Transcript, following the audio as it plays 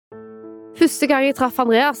Første gang jeg traff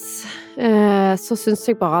Andreas, så synes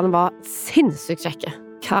jeg bare han var sinnssykt kjekke.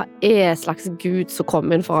 Hva slags Gud som kom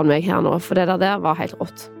inn foran meg her nå, for det der var helt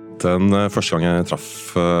rått. Den første gang jeg traff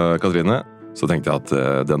Kathrine, så tenkte jeg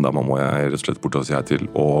at den damen må jeg rett og slett bort og si hei til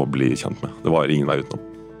og bli kjent med. Det var ingen vei utenom.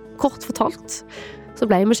 Kort fortalt, så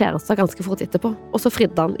ble jeg med kjærester ganske fort etterpå, og så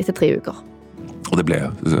fridde han etter 3 uker. Og det ble,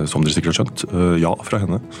 som dere sikkert har skjønt, ja fra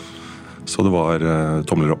henne. Så det var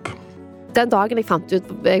tomler opp. Den dagen jeg fant ut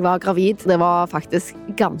jeg var gravid, det var faktisk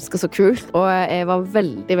ganske så kult, og jeg var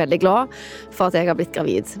veldig, veldig glad for at jeg har blitt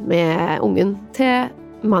gravid med ungen til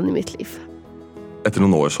mannen i mitt liv. Etter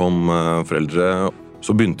noen år som foreldre,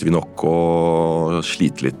 så begynte vi nok å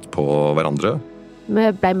slite litt på hverandre. Vi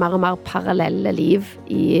ble mer og mer parallelle liv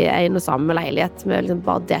i en og samme leilighet. Vi liksom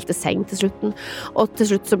bare delte seng til slutten, og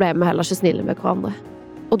til slutt så ble vi heller ikke snille med hverandre.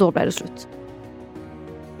 Og da ble det slutt.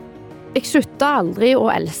 Jeg sluttet aldri å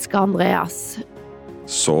elske Andreas.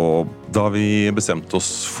 Så da vi bestemte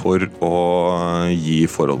oss for å gi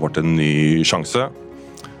forholdet vårt en ny sjanse,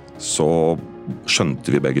 så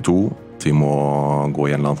skjønte vi begge to at vi må gå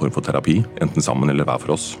i en eller annen form for terapi, enten sammen eller hver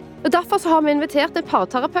for oss. Og derfor så har vi invitert en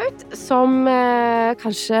parterapeut som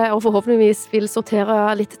kanskje og forhåpentligvis vil sortere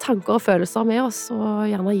litt tanker og følelser med oss,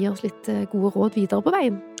 og gjerne gi oss litt gode råd videre på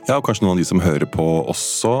veien. Ja, og kanskje noen av de som hører på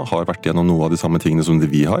også har vært gjennom noe av de samme tingene som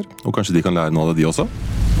vi har, og kanskje de kan lære noe av det de også.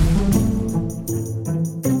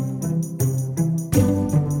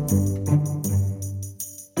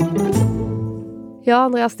 Ja,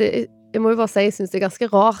 Andreas, jeg må jo bare si, jeg synes det er ganske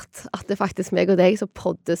rart at det faktisk meg og deg som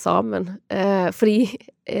podder sammen. Fordi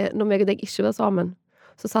når meg og deg ikke var sammen,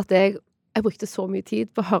 så satt jeg brukte så mye tid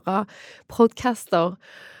på å høre podcaster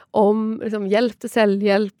om liksom, hjelp til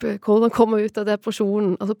selvhjelp, hvordan komme ut av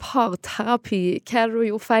depresjonen, altså parterapi, hva du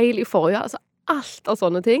gjorde feil i forrige, altså alt av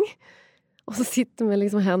sånne ting. Og så sitter vi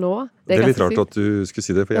liksom her nå. Det er litt rart at du skulle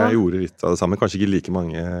si det, for jeg gjorde litt av det samme. Kanskje ikke like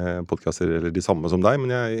mange podcaster eller de samme som deg,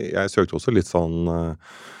 men jeg søkte også litt sånn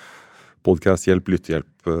podcast, hjelp,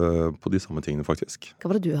 lyttehjelp på de samme tingene faktisk.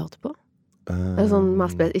 Hva var det du hørte på? Er det sånn mer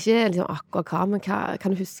spesielt? Ikke liksom akkurat hva, men hva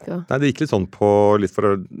kan du huske? Nei, det gikk litt sånn på litt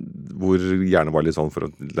for hvor gjerne var litt sånn for å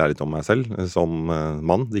lære litt om meg selv som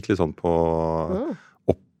mann. Det gikk litt sånn på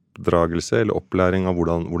oppdragelse eller opplæring av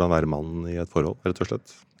hvordan være mann i et forhold, rett og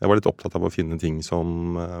slett. Jeg var litt opptatt av å finne ting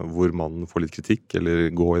som hvor mannen får litt kritikk, eller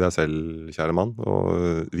gå i deg selv, kjære mann,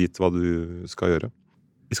 og vite hva du skal gjøre.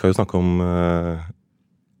 Vi skal jo snakke om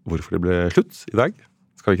hvorfor det ble slutt i dag.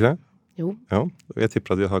 Skal vi ikke det? Jo. Ja, jeg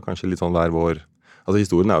tipper at vi har kanskje litt sånn hver vår... Altså,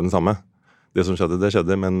 historien er jo den samme. Det som skjedde, det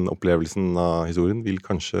skjedde, men opplevelsen av historien vil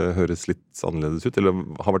kanskje høres litt annerledes ut, eller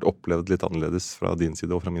har vært opplevd litt annerledes fra din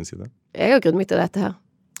side og fra min side. Jeg har grunn meg til dette her.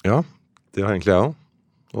 Ja, det har egentlig jeg også.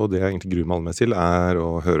 Og det jeg egentlig gruer meg aller mest til er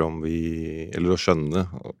å høre om vi, eller å skjønne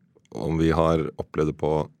om vi har opplevd det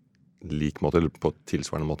på lik måte, eller på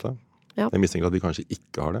tilsvarende måte. Ja. Jeg mistenker at vi kanskje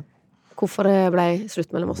ikke har det. Hvorfor det ble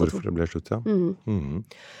slutt mellom oss to? Hvorfor det ble slutt, ja.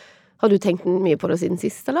 Har du tenkt mye på det siden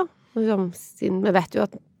sist, eller? Siden vi vet jo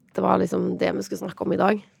at det var liksom det vi skulle snakke om i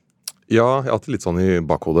dag. Ja, jeg har hatt det litt sånn i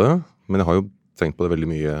bakhodet, men jeg har jo tenkt på det veldig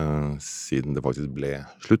mye siden det faktisk ble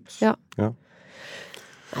slutt. Ja. Ja.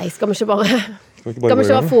 Nei, skal vi ikke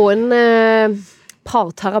bare få inn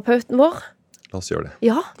parterapeuten vår? La oss gjøre det.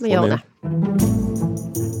 Ja, vi gjør det.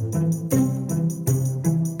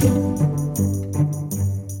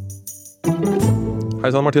 Hei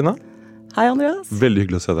sann, Martina. Hei, Andreas. Veldig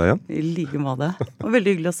hyggelig å se deg igjen. I like måte. Og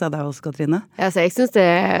veldig hyggelig å se deg også, Kathrine. Ja, så jeg synes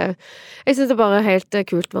det bare er helt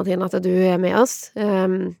kult, Martina, at du er med oss.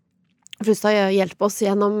 Først har jeg hjulpet oss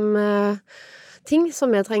gjennom ting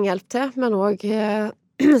som vi trenger hjelp til, men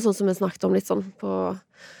også sånn som vi snakket om litt sånn før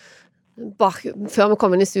vi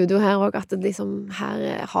kom inn i studio her også, at det liksom,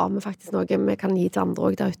 her har vi faktisk noe vi kan gi til andre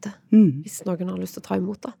også der ute, hvis noen har lyst til å ta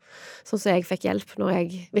imot det. Sånn som jeg fikk hjelp når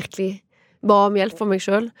jeg virkelig ba om hjelp for meg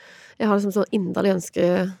selv. Jeg har liksom sånn inderlig ønske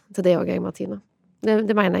til det også, Martina.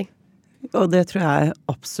 Det mener jeg. Og det tror jeg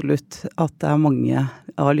absolutt at det er mange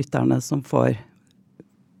av lytterne som får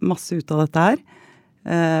masse ut av dette her,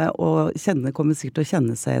 og kommer sikkert til å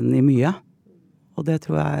kjenne seg igjen i mye. Og det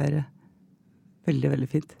tror jeg er veldig, veldig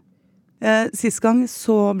fint. Sist gang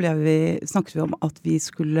så snakket vi om at vi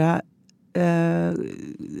skulle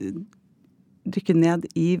dykke ned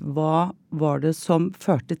i hva var det som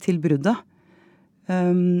førte til bruddet.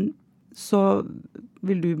 Så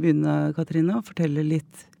vil du begynne, Kathrine, å fortelle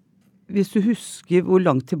litt, hvis du husker hvor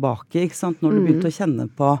langt tilbake, ikke sant, når du begynte å kjenne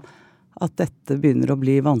på at dette begynner å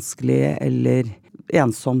bli vanskelig eller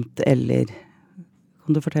ensomt, eller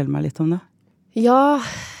kan du fortelle meg litt om det? Ja,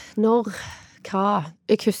 hva?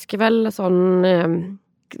 Jeg husker vel sånn,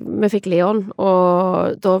 vi fikk Leon,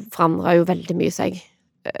 og da forandret jo veldig mye seg.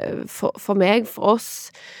 for meg, for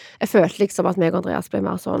oss, jeg følte liksom at meg og Andreas ble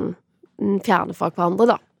mer sånn fjerne fra hverandre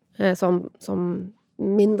da, som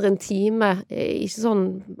mindre intime, ikke sånn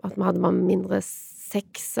at vi hadde mindre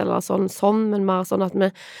sex eller sånn, men mer sånn at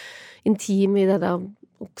vi intime i det der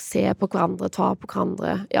å se på hverandre, ta på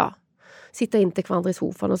hverandre, ja, sitte inntil hverandre i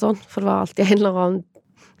sofaen og sånn, for det var alltid en eller annen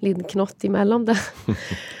liten knott imellom det.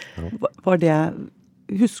 Var det,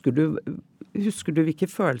 husker du hvilke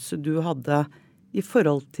følelser du hadde i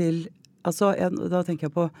forhold til, altså da tenker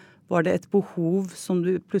jeg på, var det et behov som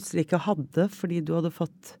du plutselig ikke hadde fordi du hadde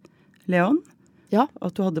fått Leon? Ja.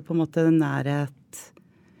 At du hadde på en måte nærhet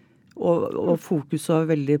og fokus var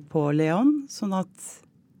veldig på Leon, sånn at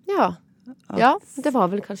ja, det var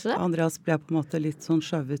vel kanskje det. Andreas ble på en måte litt sånn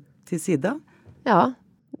skjøvet til side. Ja,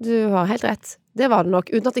 du har helt rett. Det var det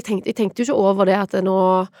nok, uten at jeg tenkte jo ikke over det at nå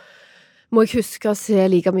må jeg huske å se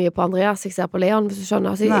like mye på Andreas, jeg ser på Leon, hvis du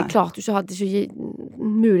skjønner. Altså, jeg klarte jo ikke, hadde ikke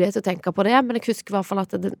mulighet til å tenke på det, men jeg husker i hvert fall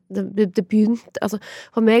at det begynte, altså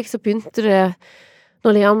for meg så begynte det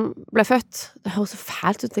når Leon ble født. Det høres så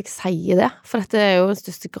fælt ut at jeg sier det, for dette er jo den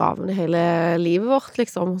største graven i hele livet vårt,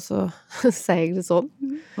 liksom, og så sier jeg det sånn.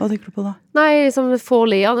 Hva tenker du på da? Nei, liksom, for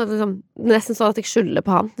Leon, det er liksom, nesten sånn at jeg skylder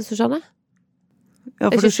på han, hvis du skjønner. Ja,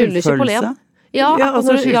 for det skyldfølelse? Ja,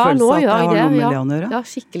 altså skyldfølelse nå at det har noe med Leon å gjøre? Ja,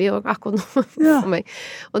 skikkelig, og akkurat nå for meg.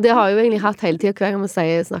 Og det har jeg jo egentlig hatt hele tiden, hver gang vi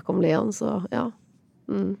snakker om Leon, så ja.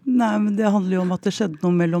 Nei, men det handler jo om at det skjedde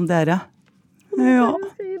noe mellom dere. Ja.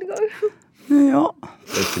 Ja.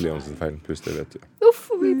 Det er ikke Leons feil, pluss det vet du. Uff,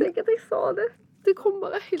 jeg tenker at jeg sa det. Det kom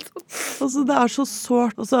bare helt sånn. Altså, det er så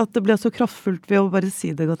sårt, altså at det ble så kraftfullt ved å bare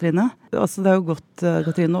si det, Kathrine. Altså, det er jo godt,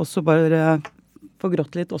 Kathrine, også bare få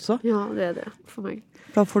grått litt også. Ja, det er det for meg.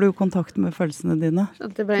 Da får du jo kontakt med følelsene dine.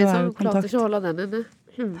 Det ble en sånn, klarte ikke å holde den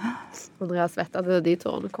inne. Andreas vet at de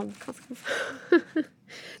tårene kom ganske.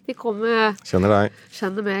 De kommer. Kjenner deg.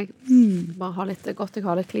 Kjenner meg. Bare ha litt godt, jeg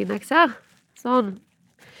har litt Kleenex her. Sånn.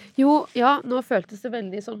 Jo, ja, nå føltes det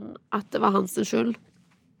veldig sånn at det var hans skyld.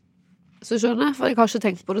 Så skjønner jeg, for jeg har ikke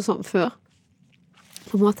tenkt på det sånn før.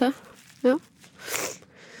 På en måte. Ja.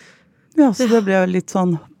 Ja, så det ble litt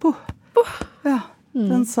sånn ja,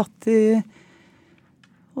 den satt i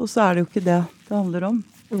og så er det jo ikke det det handler om.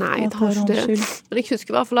 Nei, det har ikke det. Men jeg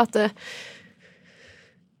husker i hvert fall at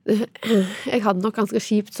jeg hadde nok ganske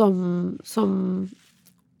kjipt som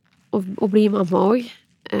å bli mamma også.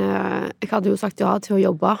 Jeg hadde jo sagt ja til å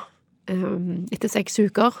jobbe etter 6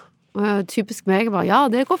 uker. Og typisk meg var, ja,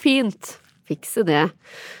 det går fint. Fikse det.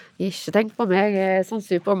 Ikke tenk på meg, jeg er sånn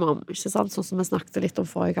supermam, ikke sant? Sånn som vi snakket litt om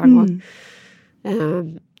forrige gang.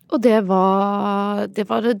 Og det var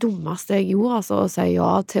det dummeste jeg gjorde, altså, å si ja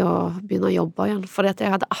til å begynne å jobbe igjen. Fordi at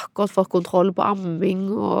jeg hadde akkurat fått kontroll på amming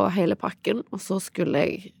og hele pakken, og så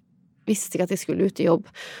visste jeg at jeg skulle ut i jobb.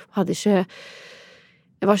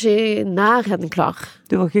 Jeg var ikke i nærheten klar.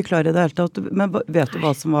 Du var ikke klar i det hele tatt, men vet du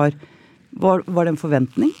hva som var det en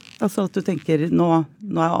forventning? Altså at du tenker, nå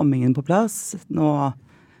er ammingen på plass, det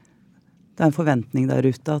er en forventning der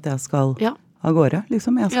ute at jeg skal av gårde,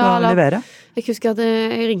 liksom, jeg skal levere. Jeg husker at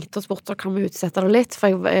jeg ringte og spurte, kan vi utsette det litt,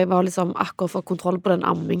 for jeg var liksom akkurat for kontroll på den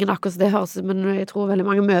ammingen, akkurat så det høres, men jeg tror veldig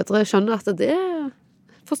mange mødre skjønner at det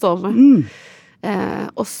forstår vi.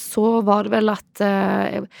 Og så var det vel at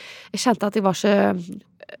jeg kjente at jeg var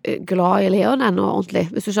ikke glad i Leon ennå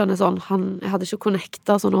ordentlig, hvis du skjønner sånn, jeg hadde ikke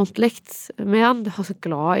connectet sånn ordentlig med han, jeg var så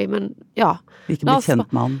glad i, men ja. Ikke blitt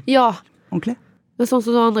kjent med han? Ja. Ordentlig? Men sånn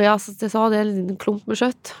som Andreas sa, det er en liten klump med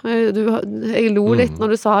kjøtt. Jeg lo litt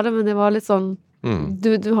når du sa det, men det var litt sånn, du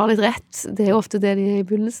har litt rett, det er jo ofte det de er i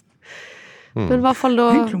begynnelsen. Men i hvert fall da...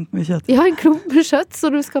 En klump med kjøtt. Ja, en klump med kjøtt,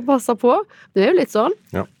 så du skal passe på. Det er jo litt sånn.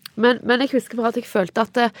 Ja. Men jeg husker bare at jeg følte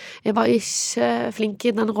at jeg var ikke flink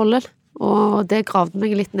i den rollen, og det gravde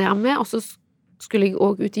meg litt ned med, og så skulle jeg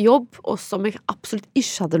også ut i jobb, og som jeg absolutt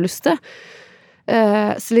ikke hadde lyst til.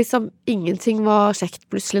 Så liksom ingenting var kjekt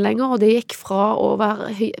plutselig lenger, og det gikk fra å være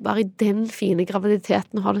i den fine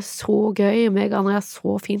graviditeten og ha det så gøy, og meg og Andreas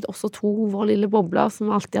så fint, også to vår lille bobler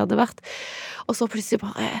som alltid hadde vært, og så plutselig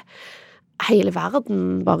bare hele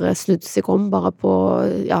verden bare snudde seg om bare på,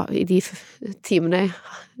 ja, i de timene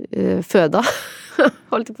føda,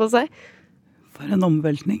 holdt jeg på å si. For en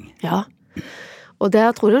omveltning. Ja. Og der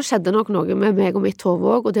tror jeg det skjedde nok noe med meg og mitt hode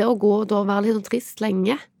også, og det å gå og da være litt sånn trist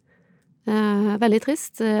lenge, veldig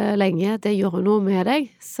trist lenge, det gjør noe med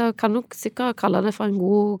deg, så kan nok sikkert kalle det for en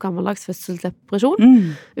god gammeldags fødselsdepresjon,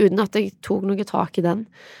 uten at jeg tok noe tak i den.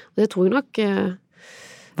 Og det tror jeg nok...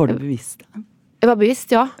 Var du bevisst det? Jeg var bevisst,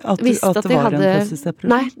 ja. At det var en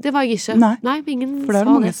fødselsdepresjon? Nei, det var jeg ikke. Nei, ingen for det er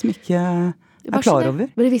mange som ikke er klar over.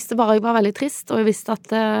 Men jeg visste bare, jeg var veldig trist, og jeg visste at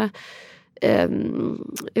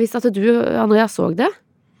du, Andreas, så det.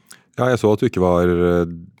 Ja, jeg så at du ikke var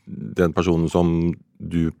den personen som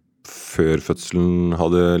du før fødselen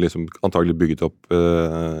hadde liksom antagelig bygget opp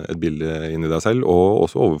et bilde inn i deg selv, og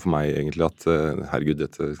også overfor meg egentlig at herregud,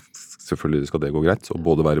 selvfølgelig skal det gå greit, og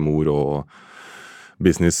både være mor og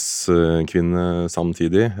businesskvinne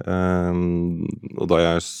samtidig. Og da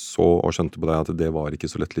jeg så og skjønte på deg at det var ikke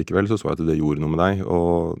så lett likevel, så jeg at det gjorde noe med deg,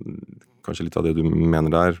 og kanskje litt av det du mener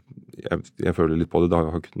der, jeg føler litt på det, det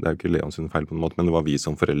er jo ikke Leon sin feil på en måte, men det var vi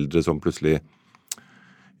som foreldre som plutselig,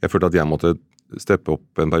 jeg følte at jeg måtte steppe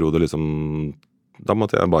opp en periode, liksom, da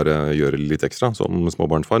måtte jeg bare gjøre litt ekstra som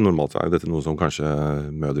småbarnsfar. Normalt er jo dette noe som kanskje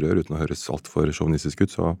mødre gjør, uten å høres alt for sjåvinistisk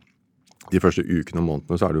ut, så de første ukene og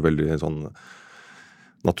månedene så det jo veldig sånn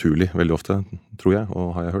naturlig, veldig ofte, tror jeg,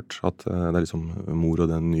 og har jeg hørt, at det liksom mor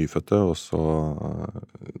og den nyfødte, og så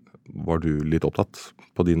var du litt opptatt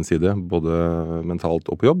på din side, både mentalt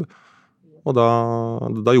og på jobb, og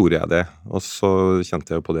da gjorde jeg det, og så kjente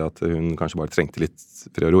jeg jo på det at hun kanskje bare trengte litt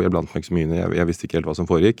fred og ro. Jeg blandet meg ikke så mye inn, jeg visste ikke helt hva som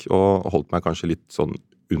foregikk, og holdt meg kanskje litt sånn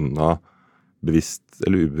unna, bevisst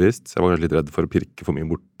eller ubevisst. Jeg var kanskje litt redd for å pirke for mye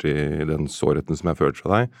bort i den sårheten som jeg følte fra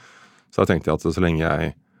deg. Så da tenkte jeg at så lenge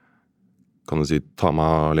jeg kan du si, ta meg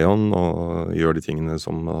av Leon og gjøre de tingene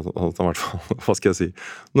som at han i hvert fall, hva skal jeg si,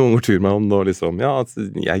 noen går tur med ham, og liksom, ja, at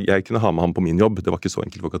jeg kunne ha med ham på min jobb. Det var ikke så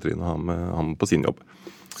enkelt for Kathrine å ha med ham på sin jobb.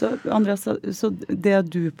 Så Andreas, så det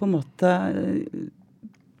du på en måte,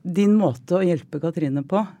 din måte å hjelpe Kathrine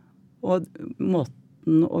på, og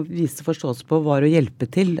måten å vise forståelse på var å hjelpe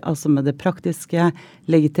til, altså med det praktiske,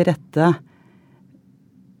 legge til rette.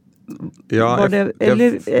 Ja, nei,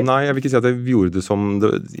 jeg vil ikke si at jeg gjorde det som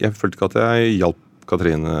jeg følte ikke at jeg hjalp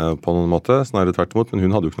Kathrine på noen måte, snarere tvert imot, men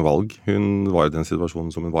hun hadde jo ikke noe valg. Hun var i den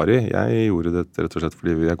situasjonen som hun var i. Jeg gjorde det rett og slett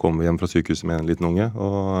fordi jeg kom hjem fra sykehuset med en liten unge,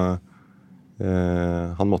 og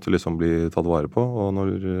han måtte liksom bli tatt vare på, og når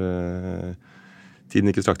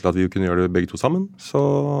tiden ikke strakk til at vi kunne gjøre det begge to sammen, så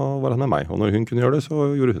var han med meg, og når hun kunne gjøre det,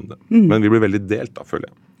 så gjorde hun det. Men vi ble veldig delt da,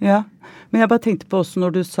 føler jeg. Ja, men jeg bare tenkte på også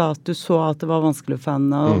når du sa at du så at det var vanskelig for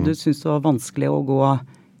henne, og du syntes det var vanskelig å gå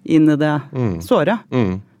inn i det såret.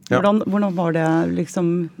 Ja. Hvordan var det,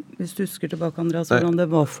 liksom, hvis du husker tilbake, Andreas, hvordan det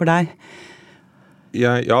var for deg?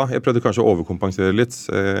 Jeg prøvde kanskje å overkompensere litt.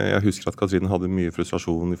 Jeg husker at Kathrine hadde mye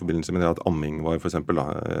frustrasjon i forbindelse med det at amming var for eksempel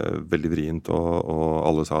veldig vrient, og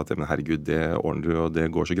alle sa at herregud, det ordner du, og det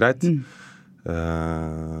går så greit.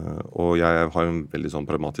 Og jeg har en veldig sånn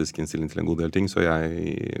pragmatisk innstilling til en god del ting, så jeg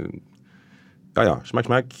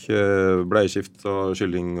smekk, bleieskift og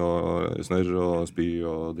kylling og snørr og spy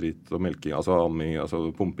og drit og melking, altså amming, altså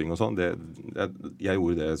pumping og sånn. Jeg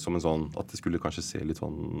gjorde det som en sånn, at det skulle kanskje se litt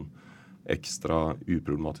sånn ekstra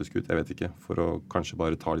uproblematisk ut, jeg vet ikke, for å kanskje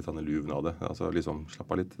bare ta litt av den luven av det, altså liksom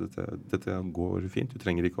slapp av litt, dette går fint, du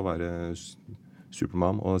trenger ikke å være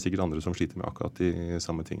supermam, og sikkert andre som sliter med akkurat de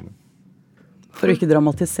samme tingene. For å ikke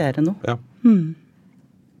dramatisere noe. Ja.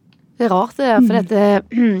 Det rart det, for dette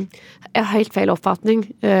er helt feil oppfatning,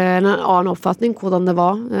 en annen oppfatning, hvordan det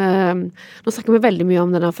var. Nå snakker vi veldig mye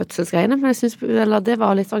om denne fødselsgreiene, men jeg synes det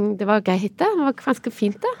var litt sånn, det var greit det var ganske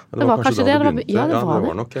fint det. Det var kanskje det begynte. Ja, det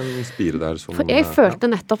var nok en spire der som... For jeg følte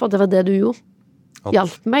nettopp at det var det du gjorde.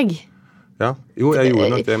 Hjalp meg. Ja, jo, jeg gjorde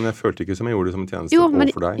nok det, men jeg følte ikke som jeg gjorde det som en tjeneste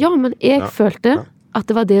overfor deg. Ja, men jeg følte at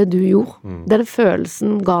det var det du gjorde. Den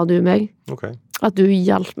følelsen ga du meg. Ok. At du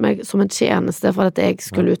hjalp meg som en tjeneste for at jeg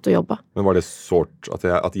skulle ut og jobbe. Men var det sårt at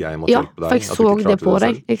jeg måtte hjelpe deg? Ja, for jeg så det på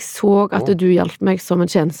deg. Jeg så at du hjalp meg som en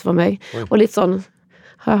tjeneste for meg. Og litt sånn,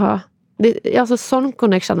 haha. Altså, sånn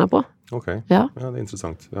kunne jeg kjenne på. Ok, ja, det er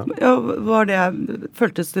interessant. Ja.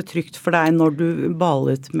 Føltes det trygt for deg når du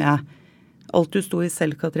balet med alt du sto i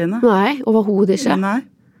selv, Kathrine? Nei, overhodet ikke. Nei.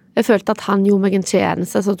 Jeg følte at han gjorde meg en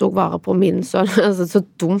tjeneste som tok vare på min sønn. Altså, så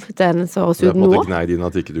dumt den så oss ut nå. Det er på en måte gnei din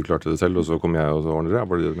at ikke du klarte det selv, og så kom jeg og så ordner det.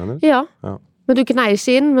 Var det det du mener? Ja. Men du gneier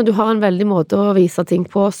ikke inn, men du har en veldig måte å vise ting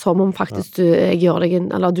på, som om faktisk du gjør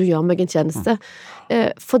meg en tjeneste.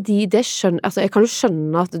 Fordi det altså jeg kan jo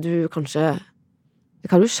skjønne at du kanskje,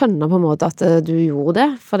 jeg kan jo skjønne på en måte at du gjorde det,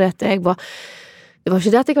 for det var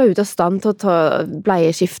ikke det at jeg var ute av stand til å ta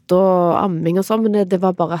bleieskift og amming og sånn, men det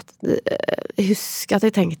var bare at jeg husker at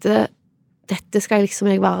jeg tenkte dette skal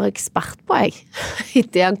jeg være ekspert på, i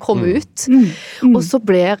det han kom ut. Og så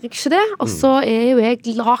blir jeg ikke det, og så er jo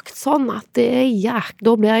jeg lagt sånn at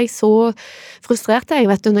da blir jeg så frustrert,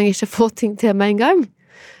 vet du, når jeg ikke får ting til meg en gang.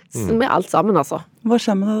 Så med alt sammen, altså. Hva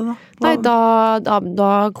skjer med det da? Nei,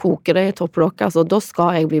 da koker det i topplokket, altså. Da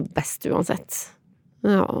skal jeg bli best uansett.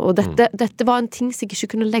 Ja, og dette var en ting som jeg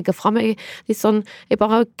ikke kunne legge frem. Jeg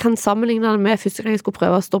bare kan sammenligne det med første gang jeg skulle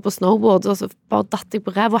prøve å stå på snowboard, og så bare datt jeg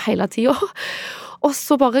på ræva hele tiden. Og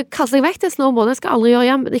så bare kastet jeg vekk det snowboardet, jeg skal aldri gjøre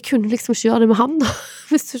igjen, men jeg kunne liksom ikke gjøre det med han da,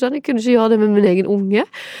 hvis du skjønner, jeg kunne ikke gjøre det med min egen unge.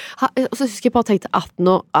 Og så husker jeg bare tenkte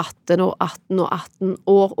 18 år,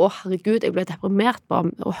 å herregud, jeg ble deprimert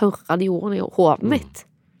bare å høre de ordene i hodet mitt.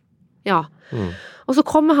 Ja. Og så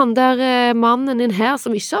kommer han der mannen inn her,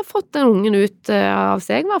 som ikke har fått den ungen ut av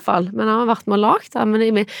seg i hvert fall, men han har vært med og lagt det,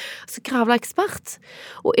 men så gravla ekspert.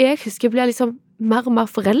 Og jeg husker jeg ble liksom mer og mer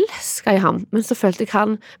forelsket i ham, men så følte jeg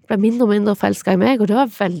han ble mindre og mindre forelsket i meg, og det var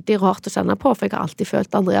veldig rart å kjenne på, for jeg har alltid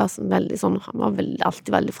følt Andreas veldig sånn, han var alltid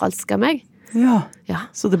veldig forelsket i meg. Ja.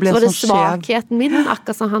 Så det ble så var det sånn skjev. svakheten min,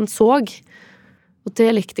 akkurat som han så, og det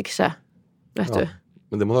likte jeg ikke, vet du.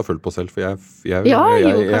 Men det må du ha følt på selv, for jeg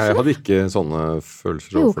hadde ikke sånne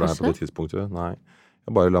følelser overfor deg på det tidspunktet. Nei,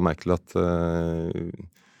 jeg bare la merke til at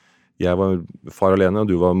jeg var far alene, og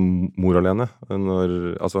du var mor alene.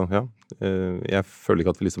 Jeg føler ikke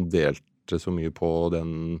at vi liksom delte så mye på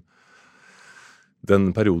den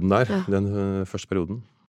perioden der, den første perioden.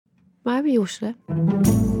 Nei, vi gjorde ikke det.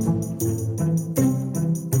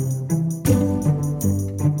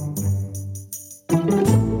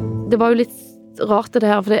 Det var jo litt rart det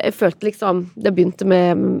her, for jeg følte liksom, det begynte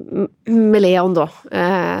med Leon da,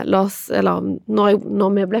 når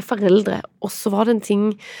vi ble foreldre, og så var det en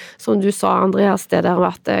ting som du sa, Andreas, det der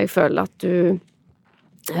at jeg føler at du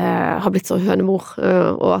har blitt så hønemor,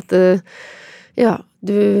 og at du er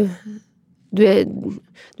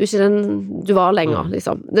ikke den du var lenger,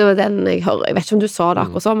 liksom. Det var den jeg hører, jeg vet ikke om du sa det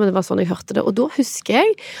akkurat sånn, men det var sånn jeg hørte det, og da husker jeg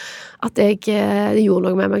at det gjorde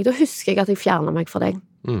noe med meg, da husker jeg at jeg fjernet meg fra deg.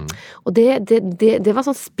 Og det var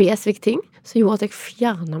sånn spesifikk ting som gjorde at jeg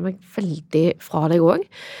fjernet meg veldig fra deg også,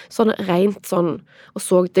 sånn rent sånn, og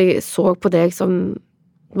så på deg som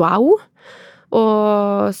wow,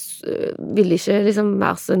 og ville ikke liksom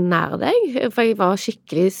være så nær deg, for jeg var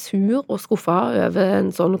skikkelig sur og skuffet over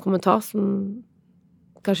en sånn kommentar som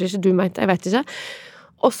kanskje ikke du mente, jeg vet ikke.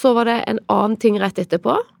 Og så var det en annen ting rett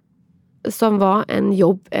etterpå, som var en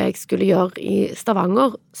jobb jeg skulle gjøre i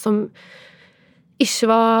Stavanger, som ikke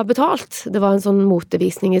var betalt. Det var en sånn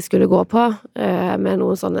motevisning jeg skulle gå på, med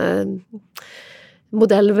noen sånne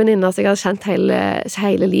modellvenninner som jeg hadde kjent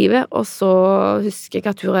hele livet, og så husker jeg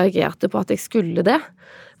at hun reagerte på at jeg skulle det,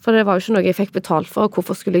 for det var jo ikke noe jeg fikk betalt for,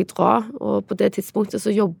 hvorfor skulle jeg dra, og på det tidspunktet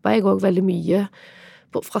så jobbet jeg også veldig mye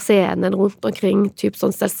fra scenen rundt omkring, typ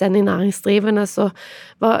sånn selvstendig næringsdrivende, så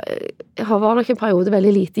jeg var nok en periode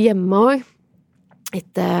veldig lite hjemme også,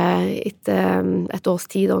 etter et års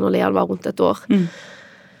tid, og når Leon var rundt et år.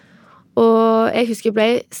 Og jeg husker jeg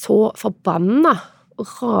ble så forbannet og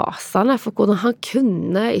rasende for hvordan han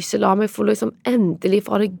kunne ikke la meg få liksom endelig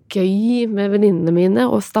fra det gøy med venninnene mine,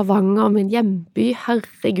 og Stavanger, min hjemby,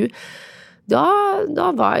 herregud. Da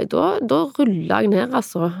rullet jeg ned,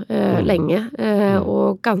 altså, lenge,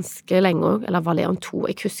 og ganske lenge, eller var Leon 2,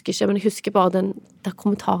 jeg husker ikke, men jeg husker bare den der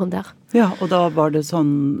kommentaren der. Ja, og da var det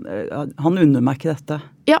sånn, han unner meg ikke dette.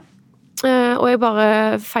 Ja, og jeg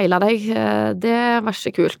bare feilet deg, det var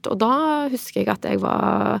ikke kult, og da husker jeg at jeg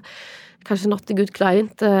var kanskje not a good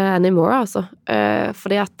client anymore, altså,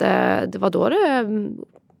 fordi at det var da det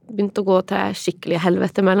begynte å gå til skikkelig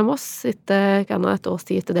helvete mellom oss etter et års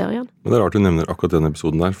tid etter der igjen. Men det er rart du nevner akkurat den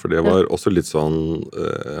episoden der, for det var også litt sånn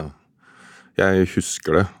jeg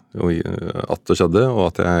husker det, at det skjedde, og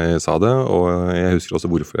at jeg sa det, og jeg husker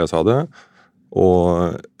også hvorfor jeg sa det,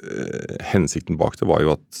 og hensikten bak det var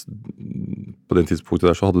jo at på den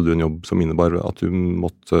tidspunktet der så hadde du en jobb som innebar at du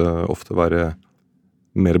måtte ofte være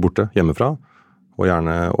mer borte hjemmefra, og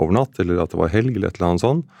gjerne over natt, eller at det var helg, eller et eller annet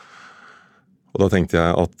sånn. Og da tenkte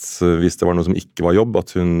jeg at hvis det var noe som ikke var jobb,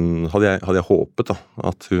 at hadde jeg håpet da,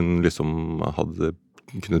 at hun liksom hadde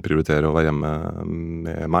kunnet prioritere å være hjemme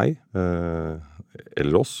med meg,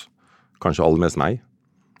 eller oss, kanskje aller mest meg.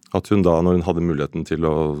 At hun da, når hun hadde muligheten til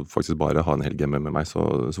å faktisk bare ha en helg hjemme med meg, så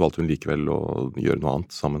valgte hun likevel å gjøre noe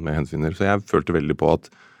annet sammen med hennes venner. Så jeg følte veldig på at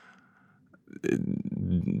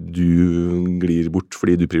du glir bort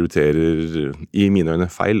fordi du prioriterer, i mine øyne,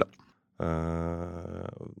 feil da.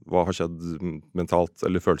 Hva har skjedd mentalt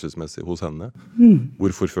eller følelsesmessig hos henne?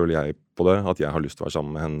 Hvorfor føler jeg på det, at jeg har lyst til å være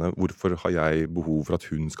sammen med henne? Hvorfor har jeg behov for at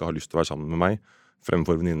hun skal ha lyst til å være sammen med meg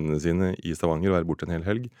fremfor venninnene sine i Stavanger og være borte en hel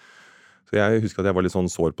helg? Så jeg husker at jeg var litt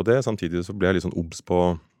sånn sår på det. Samtidig så ble jeg litt sånn obs på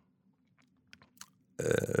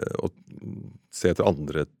å se etter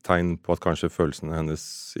andre tegn på at kanskje følelsene hennes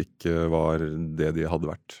ikke var det de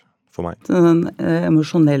hadde vært for meg. Den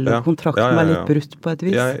emosjonelle kontrakten var litt brutt på et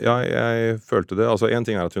vis? Ja, jeg følte det. Altså, en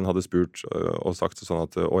ting er at hun hadde spurt og sagt sånn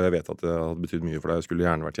at, og jeg vet at det hadde betydd mye for deg, jeg skulle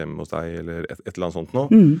gjerne vært hjemme hos deg, eller et eller annet sånt nå.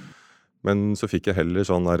 Men så fikk jeg heller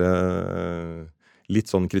sånn der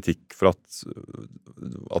litt sånn kritikk for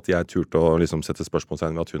at jeg turte å liksom sette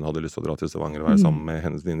spørsmålstegn ved at hun hadde lyst til å dra til Stavanger og være sammen med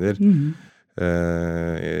hennes venner.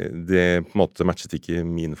 Det på en måte matchet ikke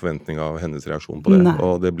min forventning av hennes reaksjon på det. Nei.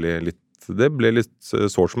 Og det ble litt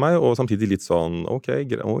sårt for meg, og samtidig litt sånn, ok,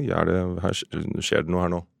 skjer det noe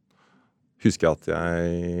her nå? Husker jeg at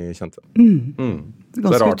jeg kjente. Så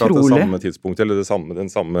det rart at det samme tidspunktet, eller den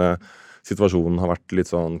samme situasjonen har vært litt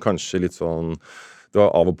sånn, kanskje litt sånn, det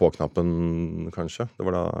var av og på-knappen, kanskje. Det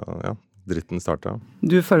var da, dritten startet.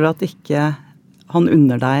 Du føler at ikke han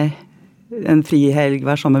unner deg en frihelg,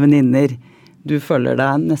 være sammen med venninner. Du føler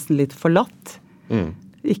deg nesten litt forlatt.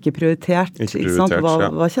 Ikke prioritert, ikke sant?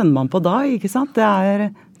 Hva kjenner man på da, ikke sant? Det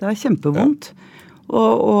er kjempevondt.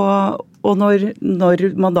 Og når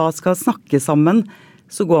man da skal snakke sammen,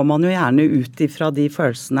 så går man jo gjerne ut ifra de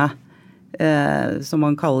følelsene som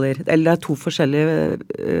man kaller, eller det er 2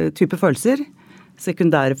 forskjellige typer følelser,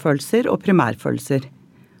 sekundære følelser og primærfølelser.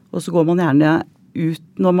 Og så går man gjerne ut,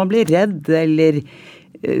 når man blir redd eller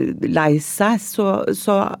lei seg, så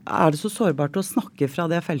er det så sårbart å snakke fra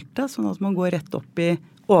det feltet, sånn at man går rett opp i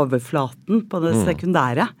overflaten på det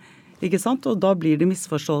sekundære, ikke sant? Og da blir det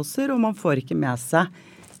misforståelser, og man får ikke med seg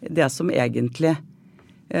det som egentlig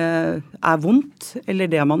er vondt, eller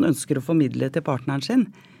det man ønsker å formidle til partneren sin.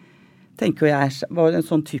 Tenker jeg var en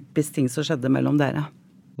sånn typisk ting som skjedde mellom dere.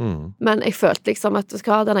 Men jeg følte liksom at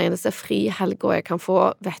den eneste frihelga jeg kan få,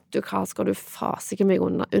 vet du hva, skal du fasike meg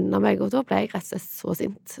unna meg, og da ble jeg rett og slett så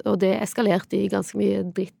sint. Og det eskalerte i ganske mye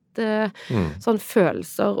dritt, sånn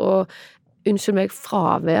følelser, og unnskyld meg,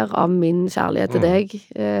 fravær av min kjærlighet til deg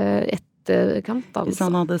etterkant, altså. Hvis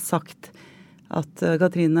han hadde sagt at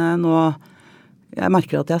Kathrine, nå, jeg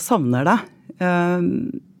merker at jeg savner deg,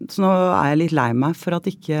 så nå er jeg litt lei meg for at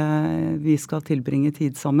ikke vi skal tilbringe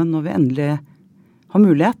tid sammen når vi endelig har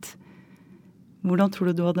mulighet. Hvordan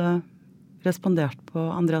tror du hadde respondert på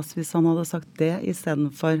Andreas hvis han hadde sagt det, i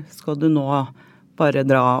stedet for skal du nå bare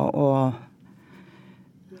dra og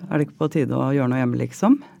er det ikke på tide å gjøre noe hjemme,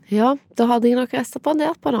 liksom? Ja, da hadde jeg nok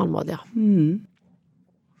respondert på en annen måte,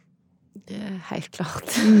 Det er helt klart.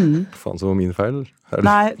 Faen, så var min feil.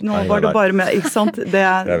 Nei, nå var det bare med, ikke sant?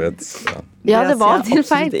 Jeg vet, Ja, det var din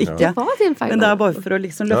feil. Det var din feil. Men det er bare for å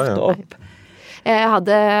liksom løfte opp. Jeg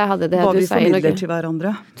hadde det hva vi formidler til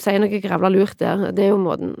hverandre. Du sier noe grævla lurt der. Det er jo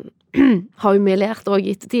måten har jo vi lært også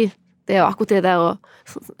i ettertid. Det er jo akkurat det der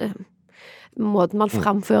måten man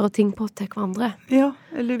framfører ting på til hverandre. Ja,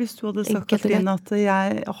 eller hvis du hadde sagt, Kathrine, at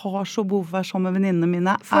jeg har så behov for å være sammen med venninnene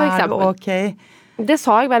mine. Er det ok? Det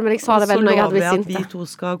sa jeg vel, men jeg sa det vel når jeg hadde blitt sint. Så lover jeg at vi 2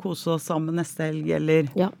 skal kose oss sammen neste helg, eller...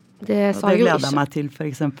 Ja. Det sa jeg jo ikke. Det gleder jeg meg til, for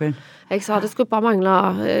eksempel. Jeg sa det skulle bare mangle,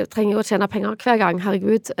 trenger å tjene penger hver gang,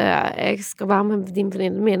 herregud. Jeg skal være med din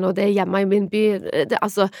venninne min, og det er hjemme i min by. Det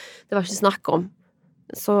var ikke snakk om.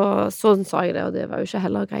 Sånn sa jeg det, og det var jo ikke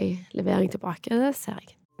heller grei levering tilbake. Det ser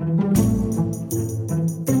jeg.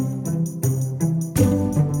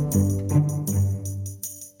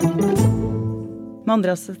 Men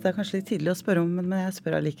Andreas, det er kanskje litt tidlig å spørre om, men jeg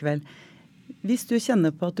spør allikevel. Hvis du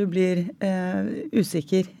kjenner på at du blir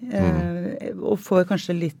usikker, og får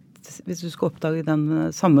kanskje litt, hvis du skal oppdage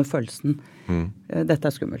den samme følelsen, dette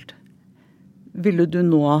er skummelt. Ville du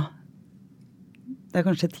nå, det er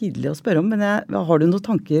kanskje tidlig å spørre om, men har du noen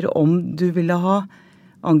tanker om du ville ha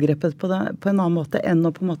angrepet på det på en annen måte, enn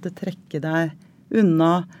å på en måte trekke deg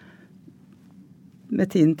unna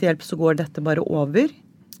med tiden til hjelp, så går dette bare over?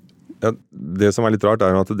 Ja, det som er litt rart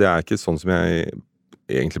er at det er ikke sånn som jeg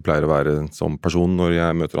egentlig pleier å være som person når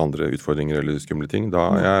jeg møter andre utfordringer eller skumle ting.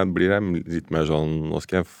 Da blir jeg litt mer sånn, nå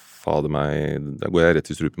skal jeg fade meg, da går jeg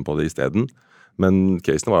rett i strupen på det i stedet. Men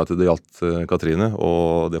casen var at det gjaldt Kathrine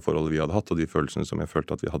og det forholdet vi hadde hatt, og de følelsene som jeg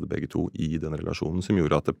følte at vi hadde begge to i den relasjonen, som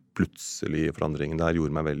gjorde at det plutselig forandringen der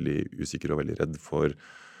gjorde meg veldig usikker og veldig redd for,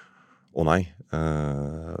 å nei,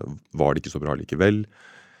 var det ikke så bra likevel?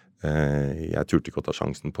 Jeg turte ikke å ta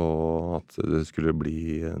sjansen på at det skulle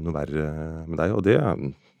bli noe verre med deg, og det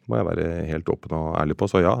må jeg være helt åpen og ærlig på.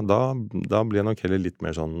 Så ja, da blir jeg nok heller litt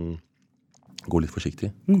mer sånn, gå litt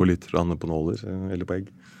forsiktig, gå litt på nåler eller på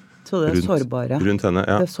egg. Så det sårbare, rundt henne,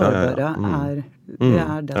 ja. Det sårbare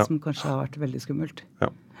er det som kanskje har vært veldig skummelt.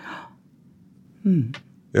 Ja.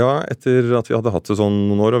 Ja, etter at vi hadde hatt det sånn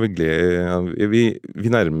noen år, og vi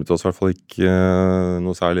nærmet oss i hvert fall ikke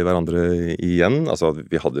noe særlig hverandre igjen. Altså,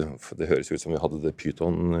 det høres ut som vi hadde det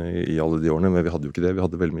pyton i alle de årene, men vi hadde jo ikke det. Vi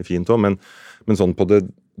hadde veldig mye fint også, men sånn på det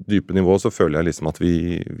dype nivået så føler jeg liksom at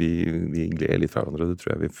vi gled litt fra hverandre. Det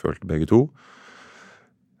tror jeg vi følte begge to.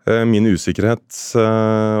 Min usikkerhet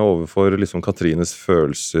overfor liksom Kathrines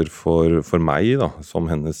følelser for meg da, som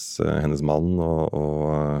hennes mann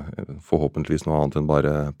og forhåpentligvis noe annet enn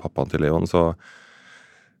bare pappaen til Leon, så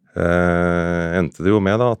Endte det jo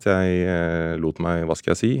med da at jeg lot meg, hva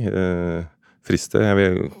skal jeg si, friste. Jeg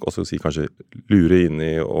vil også si kanskje lure inn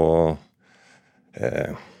i å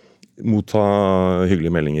motta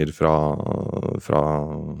hyggelige meldinger fra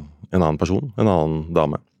en annen person, en annen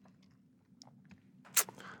dame.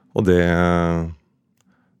 Og det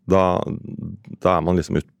da er man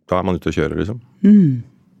liksom da er man ute å kjøre, liksom.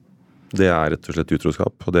 Det er rett og slett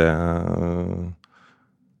utroskap, og det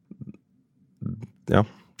ja,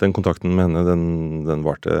 den kontakten med henne, den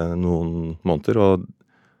varte noen måneder, og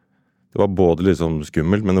det var både liksom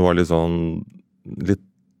skummelt, men det var litt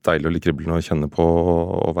deilig og litt kriblende å kjenne på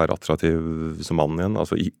å være attraktiv som mann igjen,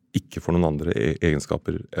 altså ikke for noen andre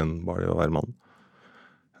egenskaper enn bare det å være mann.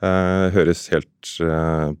 Høres helt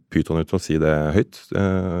pyton ut å si det høyt,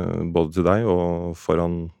 både til deg og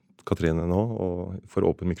foran Kathrine nå, og for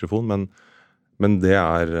åpen mikrofon, men det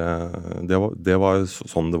var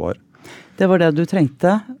sånn det var. Det var det du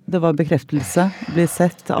trengte. Det var bekreftelse, bli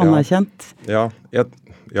sett, anerkjent. Ja.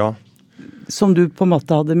 Som du på en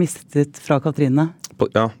måte hadde mistet fra Kathrine.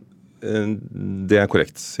 Ja, det er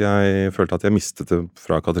korrekt. Jeg følte at jeg mistet det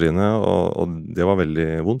fra Kathrine, og det var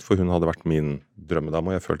veldig vondt, for hun hadde vært min drømmedame,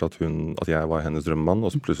 og jeg følte at jeg var hennes drømmemann,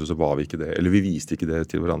 og så plutselig så var vi ikke det, eller vi viste ikke det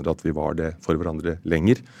til hverandre at vi var det for hverandre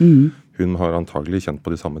lenger. Hun har antagelig kjent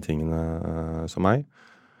på de samme tingene som meg.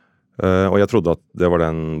 Og jeg trodde at det var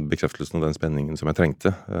den bekreftelsen og den spenningen som jeg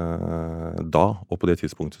trengte da, og på det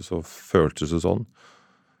tidspunktet så føltes det sånn.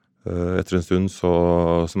 Etter en stund så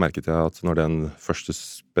merket jeg at når den første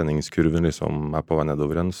spenningskurven liksom er på vei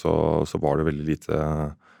nedover igjen, så var det veldig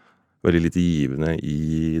lite givende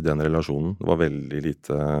i den relasjonen. Det var veldig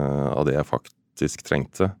lite av det jeg faktisk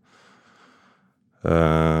trengte.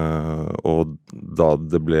 Og da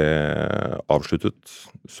det ble avsluttet,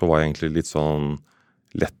 så var jeg egentlig litt sånn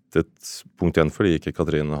lettet, punkt igjen fordi ikke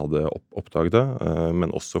Kathrine hadde oppdaget det,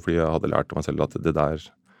 men også fordi jeg hadde lært meg selv at det der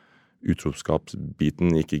utroskapsbiten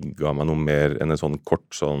ikke ga meg noe mer enn en sånn kort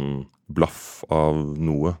sånn blaff av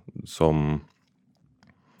noe som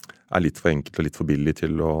er litt for enkelt og litt for billig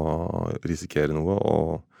til å risikere noe,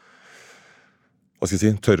 og hva skal jeg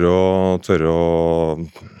si, tørre å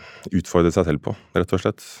utfordre seg selv på, rett og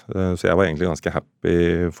slett. Så jeg var egentlig ganske happy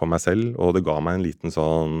for meg selv, og det ga meg en liten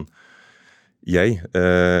sånn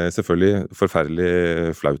selvfølgelig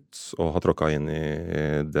forferdelig flaut å ha tråkket inn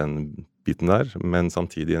i den biten der, men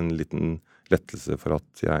samtidig en liten lettelse for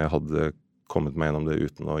at jeg hadde kommet meg gjennom det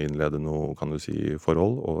uten å innlede noe, kan du si,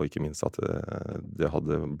 forhold, og ikke minst at det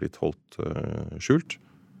hadde blitt holdt skjult.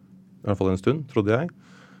 I hvert fall en stund, trodde jeg.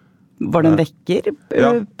 Var det en vekker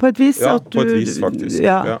på et vis? Ja, på et vis faktisk.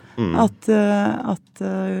 Ja. At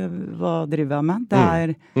hva driver jeg med? Det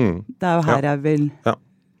er jo her jeg vil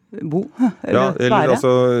bo, eller være. Altså,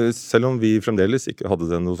 selv om vi fremdeles ikke hadde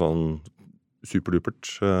det noe sånn superdupert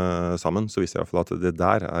sammen, så visste jeg i hvert fall at det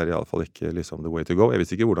der er i alle fall ikke liksom the way to go. Jeg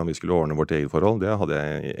visste ikke hvordan vi skulle ordne vårt eget forhold, det hadde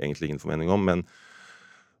jeg egentlig ingen formening om, men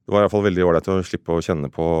det var i hvert fall veldig ålreit å slippe å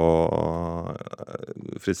kjenne på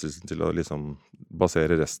fristelsen til å liksom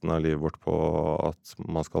basere resten av livet vårt på at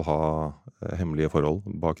man skal ha hemmelige forhold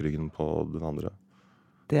bak ryggen på den andre.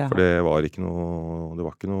 For det var ikke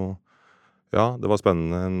noe, ja, det var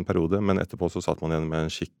spennende en periode, men etterpå så satt man igjen med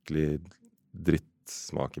en skikkelig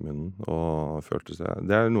drittsmak i munnen, og følte seg,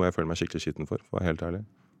 det er noe jeg føler meg skikkelig skitten for å være helt ærlig.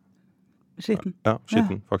 Skitten? Ja,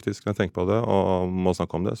 skitten, faktisk. Når jeg tenker på det, og må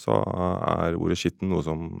snakke om det, så er ordet skitten noe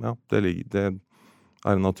som, ja, det er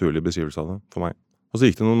en naturlig beskrivelse av det for meg. Og så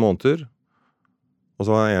gikk det noen måneder, og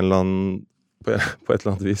så var jeg på et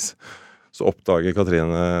eller annet vis, så oppdager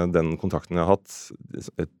Kathrine den kontakten jeg har hatt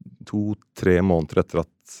 2-3 måneder etter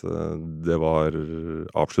at det var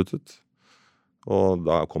avsluttet. Og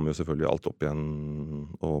da kom jo selvfølgelig alt opp igjen,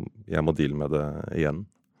 og jeg må deale med det igjen.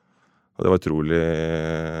 Og det var utrolig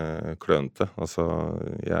klønete. Altså,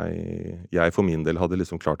 jeg for min del hadde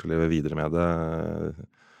liksom klart å leve videre med det.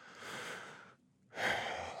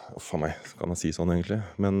 For meg, kan man si sånn egentlig.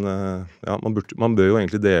 Men ja, man bør jo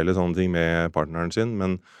egentlig dele sånne ting med partneren sin,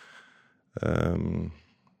 men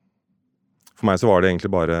for meg så var det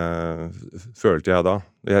egentlig bare, følte jeg da,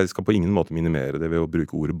 jeg skal på ingen måte minimere det ved å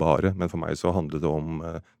bruke ordet bare, men for meg så handlet det om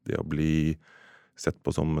det å bli sett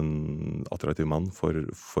på som en attraktiv mann for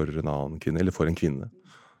en annen kvinne, eller for en kvinne.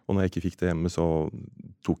 Og når jeg ikke fikk det hjemme, så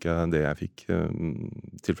tok jeg det jeg fikk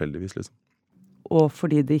tilfeldigvis, liksom. Og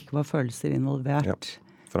fordi det ikke var følelser involvert, ja,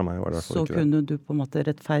 fra meg var det i hvert fall så ikke det. Kunne du på en måte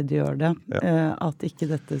rettferdiggjøre det, at ikke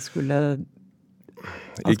dette skulle...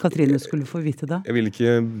 At Kathrine skulle få vite det? Jeg vil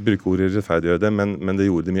ikke bruke ordet rettferdiggjøre det, men det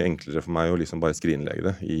gjorde det mye enklere for meg å liksom bare skrinlegge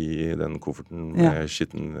det i den kofferten med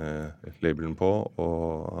skitten labelen på,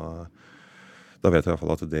 og da vet jeg i hvert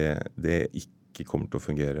fall at det ikke kommer til å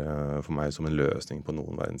fungere for meg som en løsning på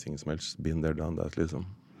noen verdens ting som helst. Been there, done that, liksom.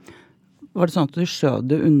 Var det sånn at du skjøv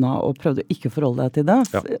det unna og prøvde å ikke forholde deg til det?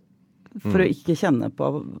 Ja. For å ikke kjenne på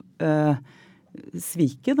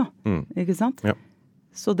sviket, da. Ikke sant? Ja.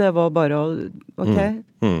 Så det var bare å,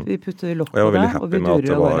 vi putter lokk på det, og jeg var veldig og vi happy med at det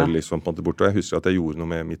durer var liksom på en måte borte. Og jeg husker at jeg gjorde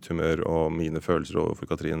noe med mitt humør og mine følelser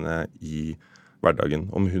overfor Kathrine i hverdagen.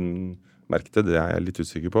 Om hun merkte det, er jeg litt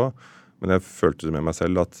usikker på. Men jeg følte det med meg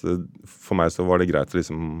selv at for meg så var det greit å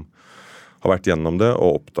liksom ha vært gjennom det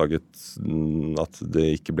og oppdaget at det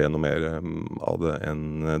ikke ble noe mer av det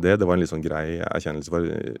enn det. Det var en litt sånn grei erkjennelse for,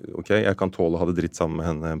 ok, jeg kan tåle å ha det dritt sammen med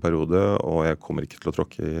henne en periode, og jeg kommer ikke til å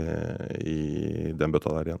tråkke i den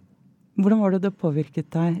bøtta der igjen. Hvordan var det påvirket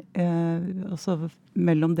deg, altså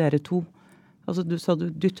mellom dere to? Altså du sa du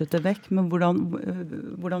dyttet det vekk, men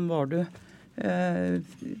hvordan var du?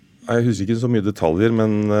 Jeg husker ikke så mye detaljer,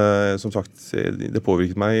 men som sagt, det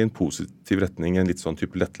påvirket meg i en positiv retning, en litt sånn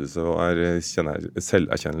type lettelse, og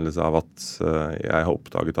selverkjennelse av at jeg har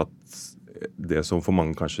oppdaget at det som for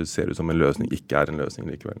mange kanskje ser ut som en løsning, ikke er en løsning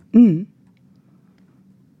likevel.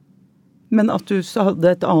 Men at du hadde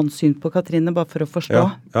et annet syn på Kathrine, bare for å forstå.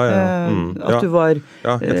 At du var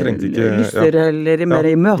lystigere eller mer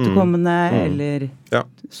imøtekommende, eller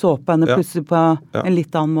så på henne plutselig på en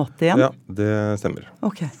litt annen måte igjen? Ja, det stemmer.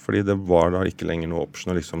 Okay. Fordi det var da ikke lenger noe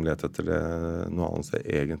option å liksom lete etter det noe annet sted,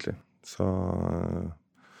 egentlig. Så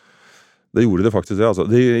det gjorde det faktisk det. Altså,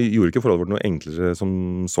 det gjorde ikke forholdet vårt noe enklere som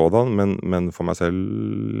sådan, men for meg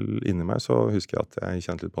selv inni meg så husker jeg at jeg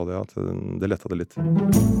kjente litt på det, at det lettet det litt.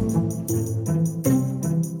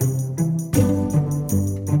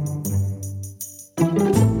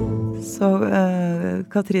 Så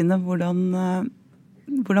Kathrine,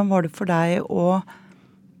 hvordan var det for deg å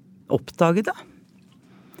oppdage det?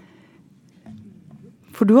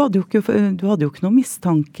 For du hadde jo ikke noen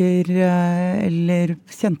mistanker eller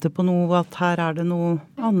kjente på noe at her er det noe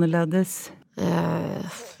annerledes?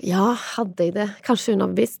 Ja, hadde jeg det. Kanskje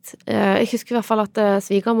underbevisst. Jeg husker i hvert fall at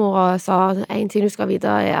svigermor sa en ting du skal vite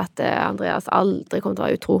er at Andreas aldri kommer til å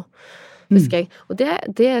være utro. Husker jeg. Og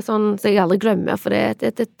det er sånn som jeg aldri glemmer, for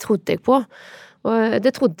det trodde jeg på. Og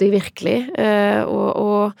det trodde jeg virkelig.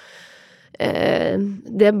 Og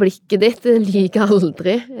det blikket ditt liker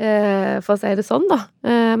aldri, for å si det sånn da.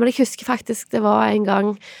 Men jeg husker faktisk det var en gang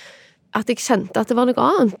at jeg kjente at det var noe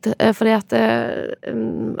annet, fordi at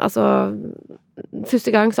altså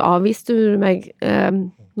første gang så avviste du meg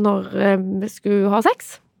når vi skulle ha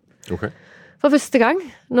sex. Ok. For første gang,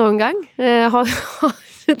 noen gang, har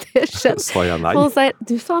det skjedd. Sa jeg nei?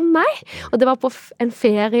 Du sa nei, og det var på en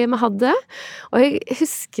ferie vi hadde, og jeg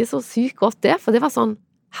husker så sykt godt det, for det var sånn,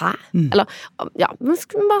 hæ? Eller, ja, men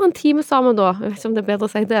skulle vi bare en time sammen da? Jeg vet ikke om det er bedre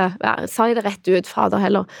å si det. Ja, sa jeg det rett ut, fader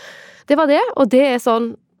heller. Det var det, og det er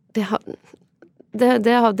sånn, det har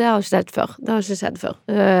ikke skjedd før. Det har ikke skjedd før.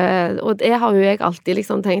 Og det har jo jeg alltid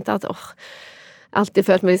liksom tenkt at, alltid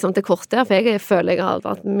følt meg liksom til kort der, for jeg føler jeg har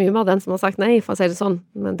vært mye mer den som har sagt nei, for å si det sånn.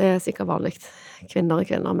 Men det er sikkert vanlig. Kvinner,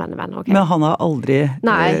 menn, ok. Men han har aldri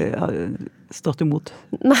stått imot?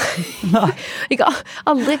 Nei. Jeg har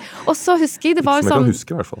aldri. Og så husker jeg det var jo sånn... Som jeg kan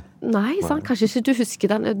huske i hvert fall. Nei, sant? Kanskje ikke du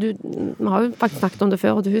husker den. Vi har jo faktisk snakket om det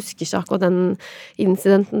før, og du husker ikke akkurat den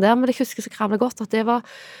incidenten der, men jeg husker så kravlig godt at det var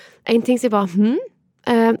en ting som jeg bare,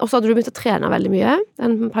 og så hadde du begynt å trene veldig mye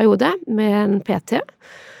en periode med en PT.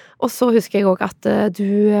 Og så husker jeg også at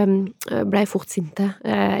du ble fort sinte.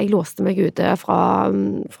 Jeg låste meg ute fra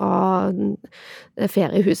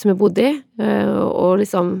feriehuset vi bodde i, og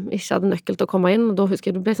liksom ikke hadde nøkkel til å komme inn. Og da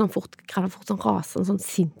husker jeg du ble sånn fort sånn rasende, sånn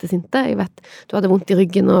sinte. Jeg vet, du hadde vondt i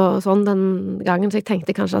ryggen og sånn den gangen, så jeg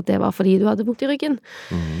tenkte kanskje at det var fordi du hadde vondt i ryggen.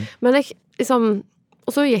 Men jeg liksom,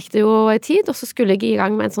 og så gikk det jo en tid, og så skulle jeg i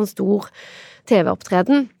gang med en sånn stor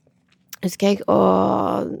TV-opptreden, husker jeg,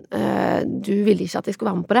 og du ville ikke at jeg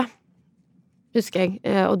skulle være med på det, husker jeg,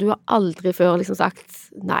 og du har aldri før liksom sagt,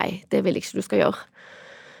 nei, det vil jeg ikke du skal gjøre,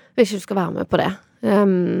 jeg vil ikke du skal være med på det,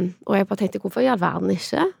 og jeg bare tenkte, hvorfor i all verden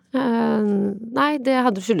ikke? Nei, det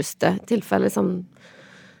hadde du ikke lyst til, tilfelle liksom,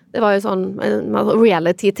 det var jo sånn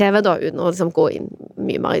reality-TV da, uten å liksom gå inn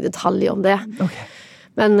mye mer i detaljer om det,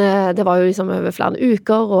 men det var jo liksom over flere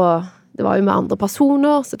uker, og det var jo med andre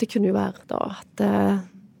personer, så det kunne jo være da at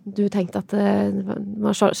du tenkte at det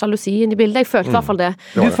var sjalusi inn i bildet. Jeg følte i hvert fall det.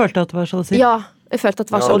 Du følte at det var sjalusi? Ja, jeg følte at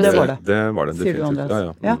det var sjalusi. Det var det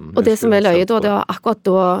definitivt. Ja. Og det som er løye da, det var akkurat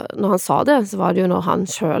da, når han sa det, så var det jo når han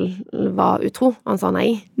selv var utro. Han sa nei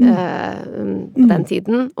på den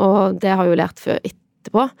tiden, og det har jeg jo lært før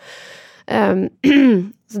etterpå.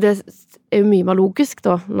 Så det er jo mye mer logisk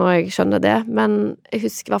da, når jeg skjønner det, men jeg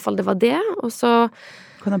husker i hvert fall det var det, og så...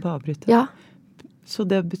 Kan jeg bare avbryte? Ja. Så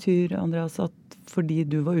det betyr, Andreas, at fordi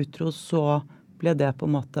du var utro, så ble det på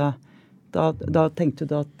en måte... Da tenkte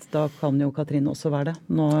du at da kan jo Kathrine også være det.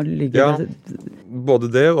 Nå ligger det... Både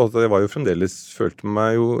det, og at jeg var jo fremdeles, følte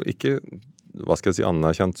meg jo ikke, hva skal jeg si,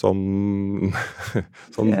 anerkjent som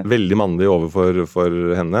sånn veldig mannlig overfor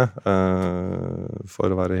henne. For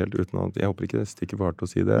å være helt uten at, jeg håper ikke det stikker for hardt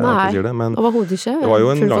å si det. Nei, men overhodet ikke. Det var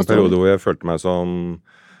jo en lang periode hvor jeg følte meg som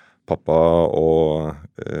pappa og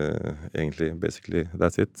egentlig, basically,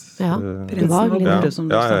 that's it. Ja, det var borte som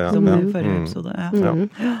du snakket om i forrige episode.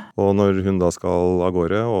 Og når hun da skal av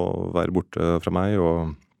gårde og være borte fra meg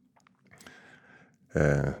og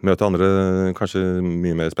møte andre, kanskje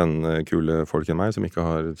mye mer spennende, kule folk enn meg, som ikke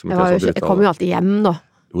har jeg kom jo alltid hjem da.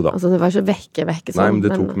 Jo da. Altså, det var ikke vekke sånn. Nei, men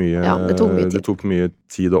det tok mye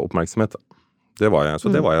tid og oppmerksomhet. Det var jeg, så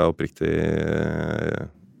det var jeg oppriktig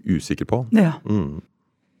usikker på. Ja.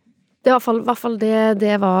 Det var i hvert fall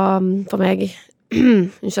det var for meg.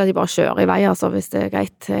 Ikke at de bare kjører i vei, altså, hvis det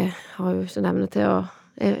greit. Jeg har jo ikke nevnet til å...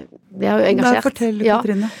 Jeg er jo engasjert. Nei, fortell,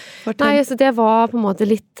 Kathrine. Nei, så det var på en måte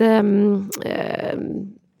litt...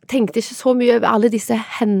 tenkte ikke så mye over alle disse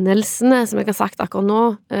hendelsene som jeg har sagt akkurat nå.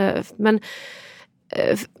 Men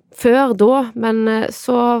før da, men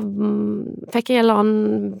så fikk jeg en eller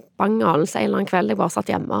annen bangalelse en eller annen kveld. Jeg bare satt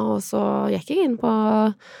hjemme, og så gikk jeg inn på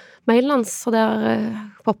mailen hans, og der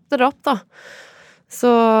poppte det opp da. Så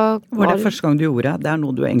var det første gang du gjorde? Det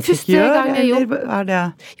noe du egentlig ikke gjør? Første gang jeg gjorde. Det...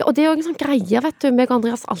 Ja, og det jo en sånn greie, vet du. Meg og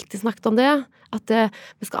Andreas alltid snakket om det. At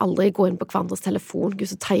vi skal aldri gå inn på hverandres telefon. Gud,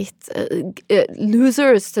 så teit.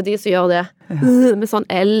 Losers til de som gjør det. Med sånn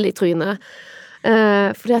L i trynet.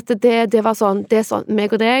 Fordi at det var sånn, det sånn,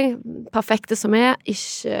 meg og deg, perfekte som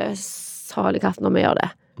ikke salig katt når vi gjør det.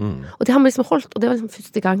 Og det har vi liksom holdt, og det var liksom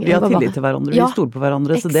første gang. Vi har tillit til hverandre, vi stoler på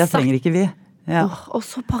hverandre, så det trenger ikke vi. Ja. Og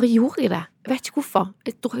så bare gjorde jeg det. Jeg vet ikke hvorfor.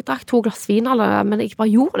 Jeg drakk 2 glass vin, men jeg bare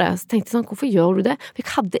gjorde det. Så tenkte jeg sånn, hvorfor gjør du det? For jeg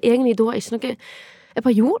hadde egentlig da ikke noe... Jeg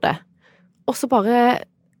bare gjorde det. Og så bare...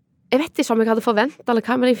 Jeg vet ikke om jeg hadde forventet eller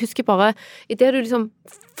hva, men jeg husker bare, i det du liksom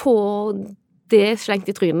får det slengt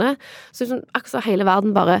i trynet, så liksom akkurat hele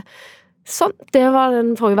verden bare... Sånn, det var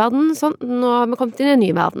den forrige verden. Sånn, nå har vi kommet inn i en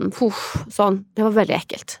ny verden. Sånn, det var veldig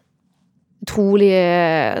ekkelt. Utrolig,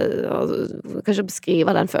 kan ikke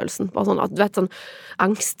beskrive den følelsen. Bare sånn, du vet, sånn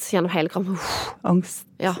angst gjennom hele kroppen. Angst,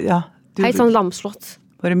 ja. Helt sånn lamslått.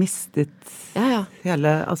 Bare mistet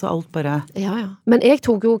hele, altså alt bare... Ja. Men jeg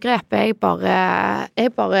tok jo grep. Jeg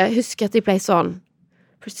bare husker at jeg ble sånn,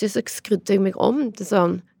 plutselig så skrudde jeg meg om til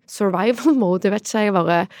sånn survival mode, jeg vet ikke, jeg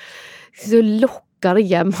bare så lukket det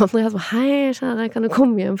hjem, Andreas bare, hei kjære, kan du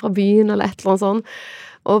komme hjem fra byen, eller et eller annet sånn,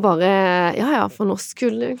 og bare, for nå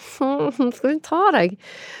skulle jeg ta deg,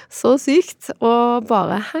 så sykt, og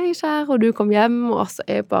bare, hei kjære, og du kom hjem, og så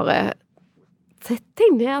jeg bare, sett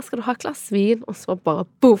deg ned, skal du ha et glass vin, og så bare,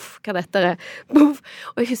 buff, hva dette buff,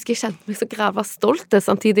 og jeg husker jeg kjente meg så grava stolt,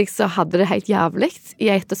 samtidig så hadde det helt jævligt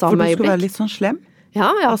i et og samme øyeblikk. For du skulle være litt sånn slem?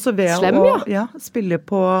 Ja, altså ved slem, å spille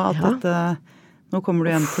på at dette, nå kommer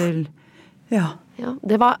du hjem til,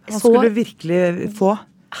 det var han skulle virkelig få.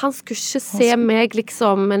 Han skulle ikke se meg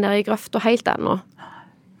liksom nede i grøfta helt ennå.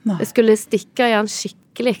 Nei. Jeg skulle stikke i han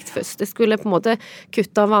skikkelig først. Jeg skulle på en måte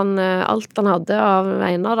kutte av han alt han hadde av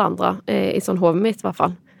det ene og det andre, i sånn hodet mitt i hvert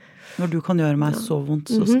fall. Når du kan gjøre meg så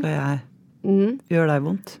vondt, så skal jeg gjøre deg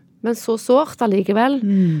vondt. Men så sårt allikevel.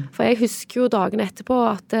 For jeg husker jo dagen etterpå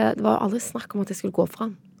at det var aldri snakk om at jeg skulle gå fra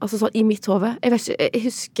han. Altså sånn i mitt hode. Jeg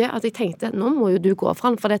husker at jeg tenkte, nå må jo du gå fra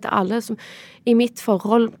han, for dette er alle som i mitt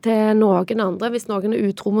forhold til noen andre, hvis noen er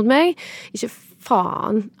utro mot meg, ikke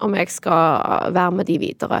faen om jeg skal være med de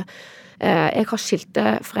videre. Jeg har skilte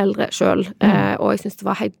foreldre selv, og jeg synes det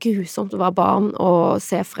var helt grusomt å være barn og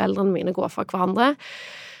se foreldrene mine gå fra hverandre.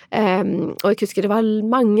 Og jeg husker det var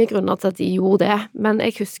mange grunner til at de gjorde det, men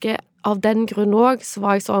jeg husker av den grunn også, så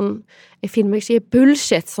var jeg sånn, jeg finner meg ikke i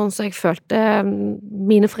bullshit, sånn som jeg følte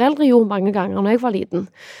mine foreldre gjorde mange ganger når jeg var liten.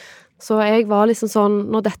 Så jeg var liksom sånn,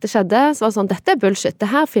 når dette skjedde, så var det sånn, dette er bullshit, det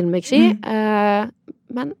her finner meg ikke i.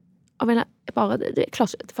 Men det var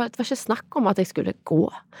ikke snakk om at jeg skulle gå,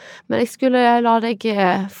 men jeg skulle la deg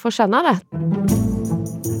få kjenne det.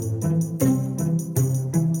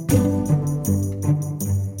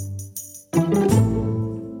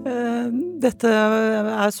 Dette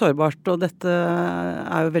er sårbart, og dette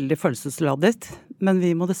er jo veldig følelsesladet, men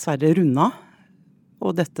vi må dessverre runde av,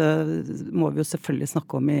 og dette må vi jo selvfølgelig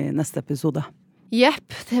snakke om i neste episode. Jepp,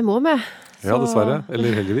 det må vi. Ja, dessverre,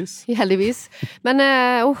 eller heldigvis. Heldigvis. Men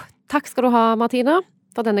takk skal du ha, Martina,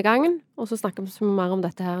 for denne gangen, og så snakker vi mer om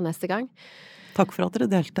dette her neste gang. Takk for at dere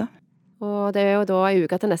delte. Og det jo da en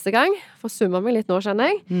uke til neste gang. Får summa meg litt nå,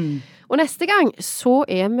 kjenner jeg. Og neste gang så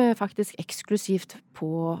vi faktisk eksklusivt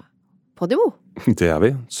på Podimo. Det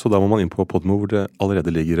vi, så da må man inn på Podimo, hvor det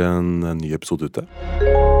allerede ligger en ny episode ute.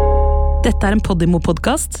 Dette en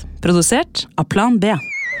Podimo-podkast, produsert av Plan B.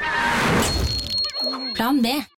 Plan B.